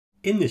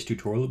In this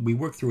tutorial, we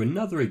work through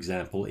another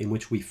example in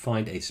which we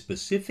find a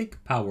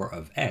specific power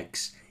of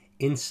x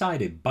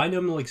inside a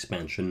binomial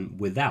expansion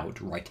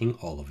without writing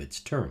all of its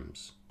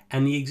terms.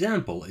 And the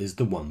example is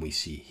the one we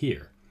see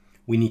here.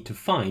 We need to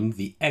find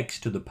the x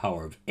to the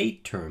power of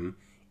 8 term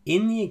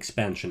in the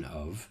expansion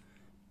of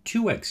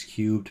 2x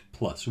cubed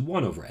plus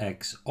 1 over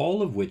x,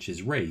 all of which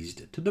is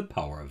raised to the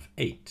power of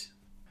 8.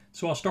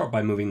 So I'll start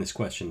by moving this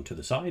question to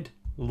the side,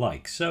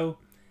 like so,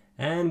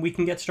 and we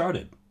can get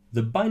started.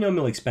 The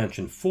binomial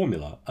expansion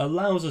formula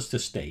allows us to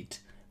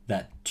state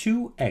that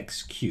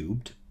 2x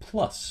cubed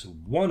plus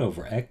 1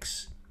 over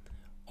x,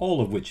 all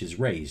of which is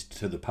raised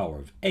to the power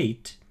of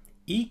 8,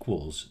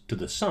 equals to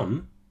the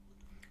sum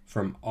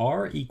from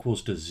r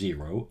equals to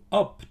 0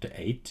 up to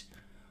 8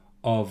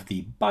 of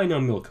the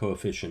binomial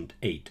coefficient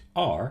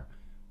 8r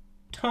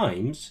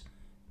times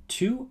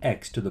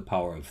 2x to the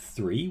power of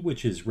 3,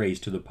 which is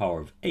raised to the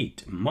power of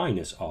 8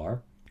 minus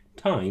r,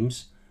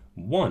 times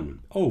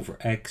 1 over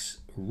x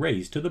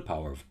raised to the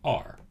power of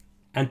r.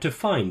 And to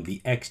find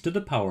the x to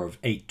the power of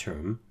 8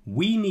 term,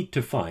 we need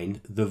to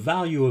find the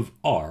value of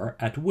r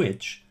at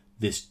which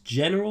this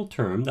general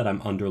term that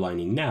I'm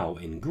underlining now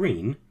in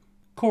green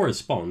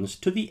corresponds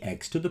to the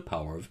x to the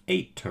power of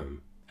 8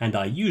 term. And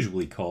I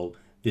usually call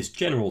this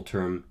general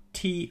term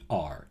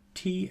tr,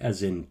 t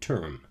as in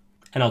term.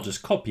 And I'll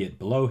just copy it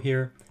below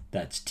here.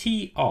 That's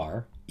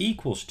tr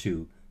equals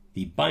to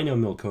the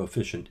binomial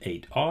coefficient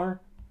 8r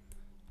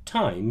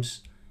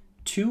times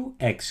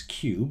 2x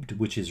cubed,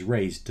 which is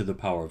raised to the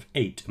power of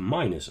 8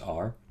 minus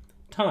r,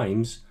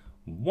 times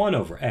 1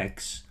 over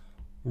x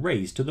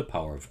raised to the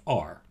power of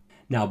r.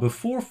 Now,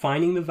 before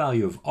finding the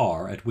value of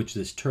r at which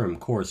this term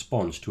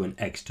corresponds to an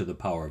x to the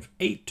power of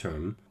 8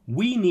 term,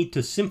 we need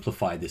to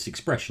simplify this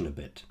expression a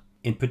bit.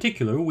 In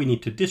particular, we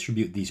need to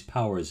distribute these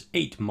powers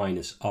 8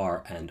 minus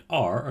r and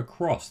r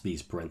across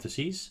these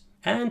parentheses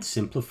and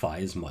simplify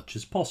as much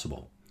as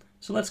possible.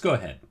 So let's go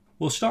ahead.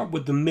 We'll start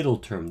with the middle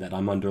term that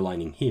I'm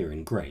underlining here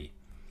in gray.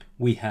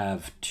 We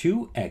have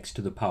 2x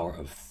to the power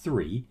of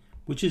 3,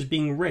 which is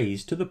being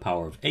raised to the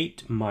power of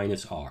 8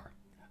 minus r.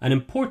 An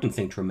important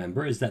thing to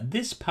remember is that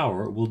this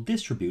power will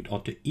distribute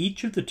onto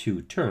each of the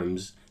two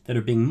terms that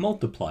are being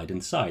multiplied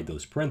inside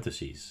those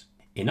parentheses.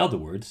 In other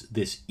words,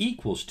 this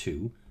equals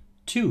to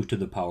 2 to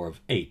the power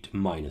of 8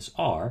 minus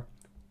r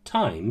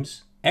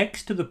times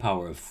x to the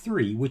power of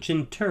 3, which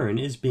in turn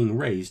is being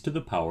raised to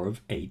the power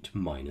of 8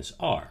 minus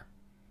r.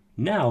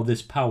 Now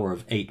this power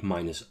of 8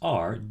 minus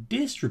r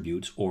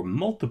distributes or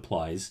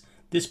multiplies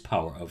this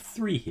power of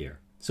 3 here.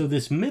 So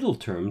this middle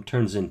term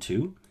turns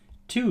into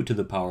 2 to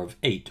the power of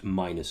 8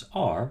 minus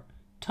r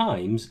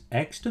times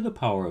x to the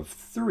power of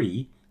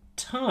 3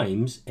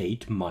 times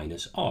 8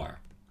 minus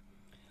r.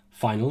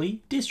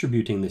 Finally,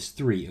 distributing this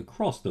 3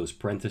 across those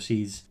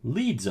parentheses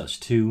leads us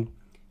to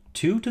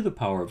 2 to the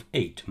power of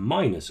 8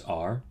 minus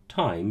r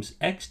times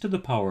x to the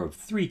power of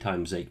 3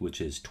 times 8,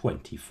 which is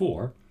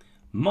 24,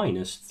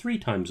 minus 3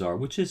 times r,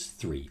 which is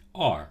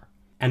 3r.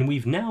 And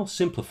we've now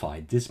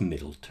simplified this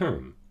middle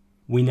term.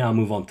 We now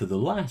move on to the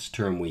last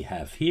term we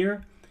have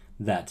here.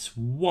 That's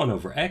 1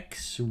 over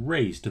x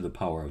raised to the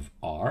power of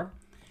r.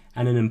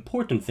 And an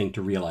important thing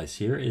to realize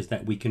here is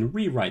that we can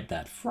rewrite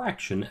that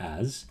fraction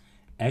as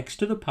x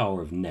to the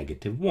power of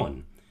negative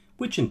 1,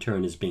 which in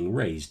turn is being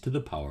raised to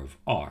the power of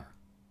r.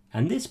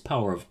 And this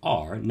power of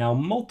r now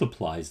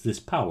multiplies this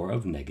power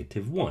of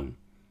negative 1.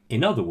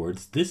 In other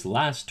words, this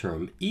last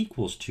term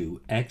equals to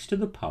x to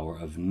the power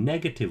of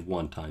negative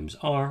 1 times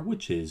r,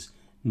 which is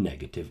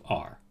negative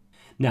r.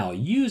 Now,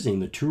 using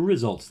the two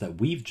results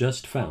that we've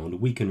just found,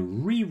 we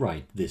can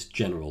rewrite this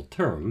general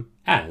term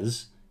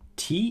as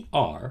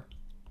tr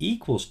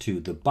equals to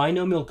the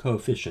binomial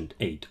coefficient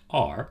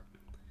 8r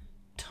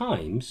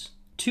times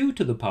 2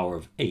 to the power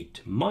of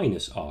 8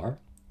 minus r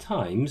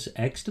times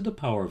x to the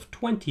power of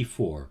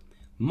 24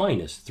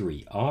 minus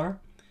 3r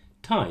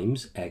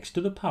times x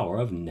to the power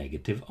of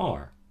negative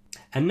r.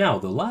 And now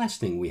the last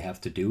thing we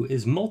have to do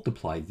is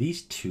multiply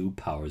these two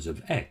powers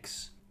of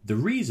x. The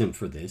reason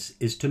for this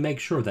is to make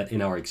sure that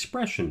in our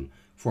expression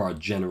for our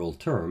general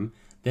term,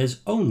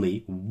 there's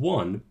only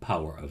one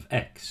power of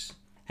x.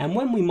 And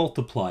when we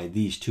multiply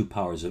these two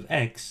powers of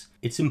x,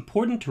 it's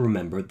important to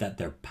remember that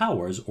their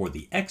powers, or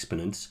the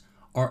exponents,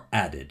 are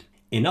added.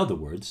 In other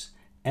words,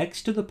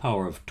 x to the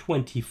power of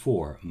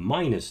 24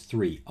 minus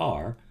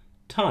 3r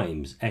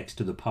times x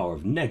to the power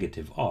of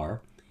negative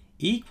r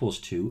equals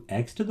to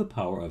x to the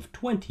power of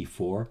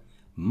 24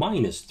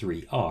 minus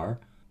 3r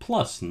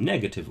plus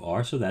negative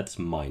r, so that's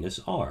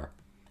minus r.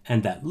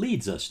 And that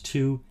leads us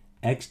to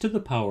x to the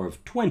power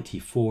of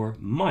 24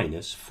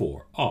 minus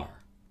 4r.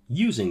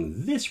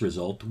 Using this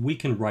result, we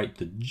can write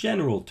the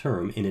general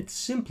term in its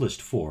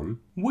simplest form,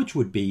 which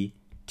would be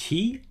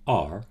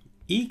tr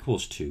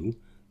equals to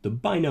the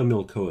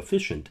binomial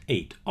coefficient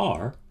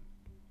 8r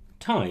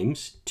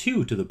times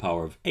 2 to the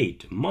power of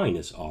 8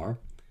 minus r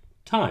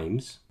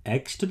times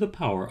x to the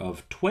power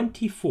of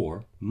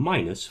 24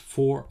 minus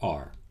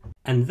 4r.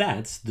 And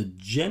that's the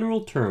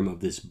general term of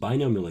this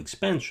binomial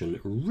expansion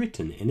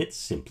written in its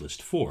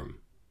simplest form.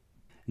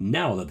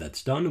 Now that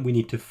that's done, we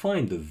need to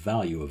find the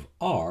value of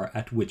r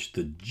at which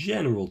the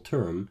general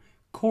term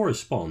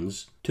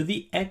corresponds to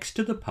the x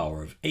to the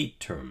power of 8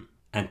 term.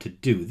 And to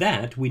do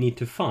that, we need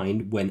to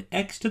find when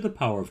x to the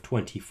power of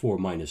 24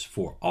 minus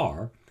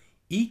 4r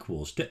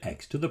equals to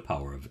x to the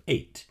power of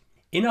 8.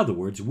 In other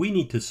words, we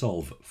need to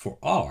solve for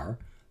r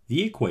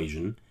the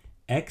equation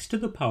x to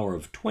the power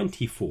of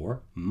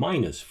 24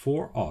 minus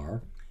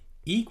 4r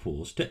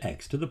equals to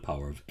x to the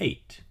power of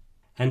 8.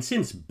 And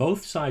since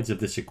both sides of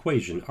this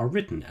equation are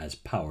written as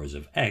powers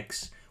of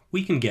x,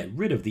 we can get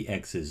rid of the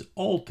x's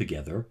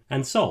altogether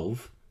and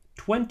solve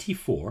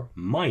 24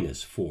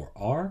 minus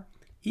 4r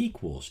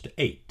equals to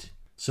 8.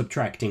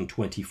 Subtracting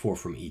 24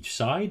 from each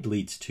side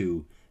leads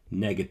to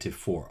negative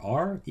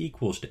 4r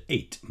equals to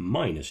 8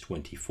 minus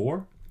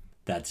 24.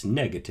 That's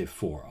negative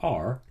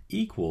 4r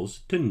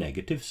equals to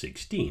negative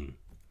 16.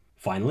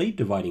 Finally,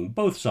 dividing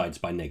both sides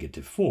by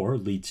negative 4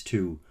 leads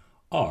to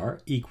r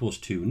equals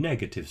to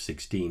negative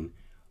 16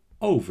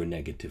 over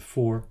negative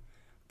 4.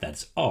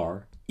 That's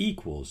r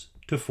equals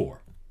to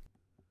 4.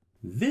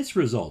 This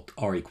result,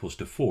 r equals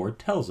to 4,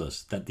 tells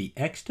us that the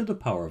x to the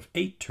power of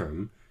 8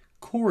 term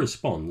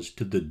corresponds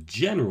to the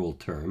general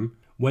term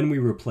when we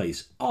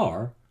replace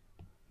r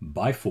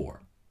by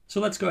 4. So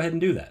let's go ahead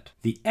and do that.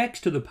 The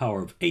x to the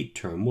power of 8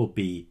 term will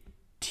be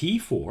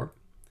t4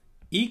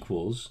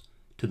 equals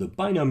to the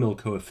binomial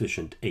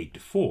coefficient 8,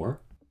 4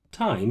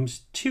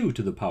 times 2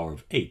 to the power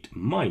of 8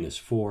 minus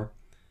 4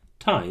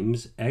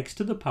 times x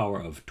to the power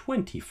of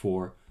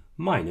 24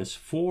 minus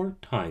 4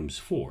 times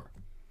 4.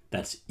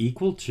 That's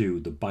equal to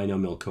the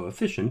binomial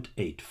coefficient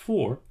 8,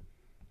 4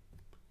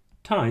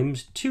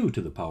 times 2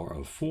 to the power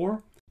of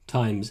 4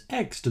 times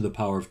x to the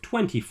power of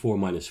 24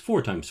 minus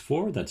 4 times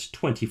 4, that's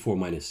 24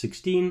 minus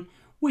 16,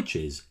 which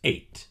is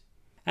 8.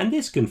 And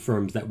this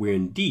confirms that we're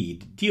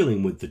indeed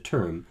dealing with the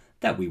term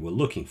that we were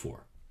looking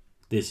for.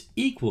 This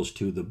equals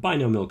to the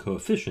binomial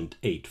coefficient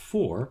 8,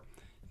 4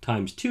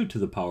 times 2 to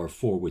the power of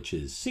 4, which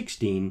is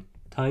 16,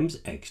 times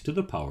x to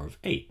the power of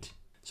 8.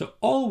 So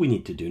all we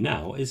need to do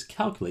now is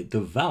calculate the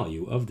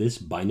value of this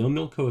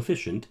binomial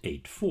coefficient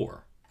 8,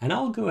 4. And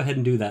I'll go ahead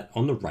and do that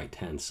on the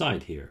right-hand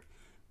side here.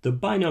 The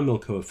binomial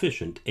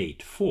coefficient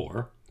 8,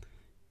 4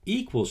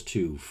 equals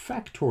to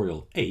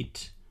factorial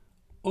 8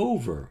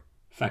 over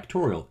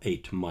factorial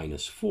 8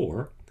 minus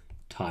 4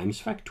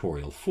 times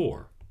factorial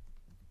 4.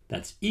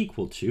 That's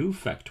equal to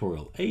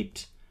factorial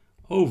 8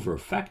 over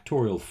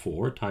factorial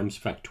 4 times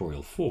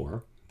factorial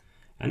 4,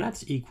 and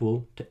that's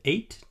equal to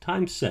 8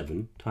 times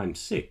 7 times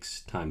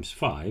 6 times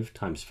 5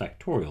 times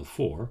factorial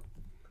 4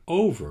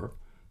 over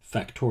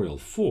factorial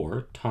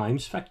 4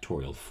 times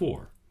factorial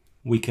 4.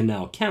 We can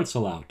now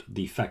cancel out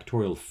the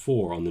factorial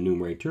 4 on the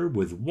numerator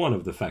with one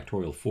of the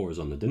factorial 4's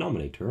on the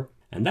denominator,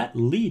 and that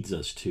leads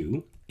us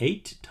to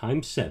 8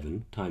 times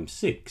 7 times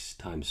 6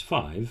 times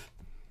 5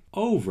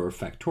 over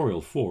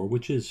factorial 4,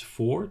 which is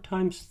 4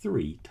 times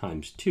 3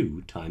 times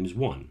 2 times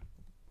 1.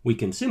 We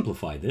can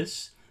simplify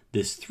this.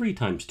 This 3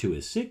 times 2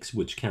 is 6,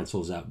 which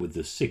cancels out with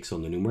the 6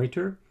 on the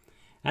numerator,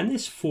 and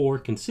this 4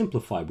 can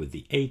simplify with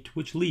the 8,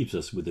 which leaves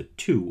us with a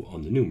 2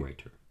 on the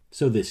numerator.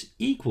 So this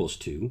equals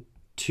to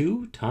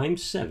 2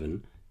 times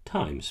 7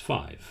 times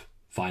 5.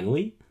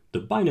 Finally, the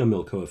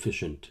binomial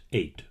coefficient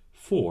 8,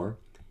 4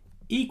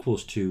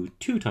 equals to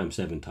 2 times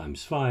 7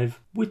 times 5,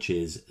 which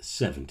is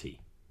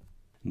 70.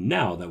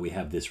 Now that we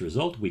have this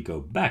result, we go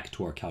back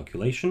to our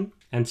calculation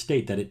and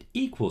state that it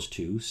equals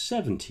to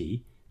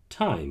 70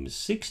 times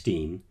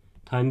 16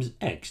 times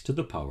x to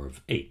the power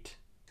of 8.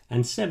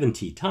 And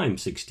 70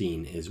 times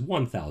 16 is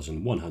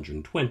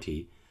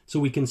 1,120, so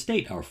we can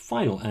state our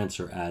final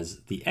answer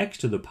as the x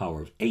to the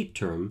power of 8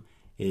 term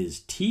is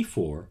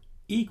t4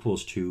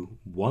 equals to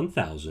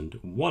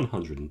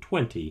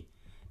 1,120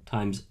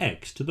 times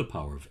x to the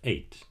power of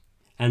 8.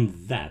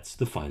 And that's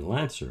the final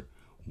answer.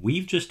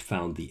 We've just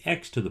found the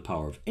x to the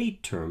power of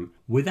 8 term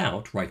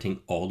without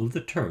writing all of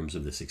the terms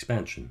of this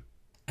expansion.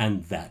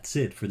 And that's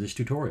it for this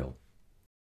tutorial.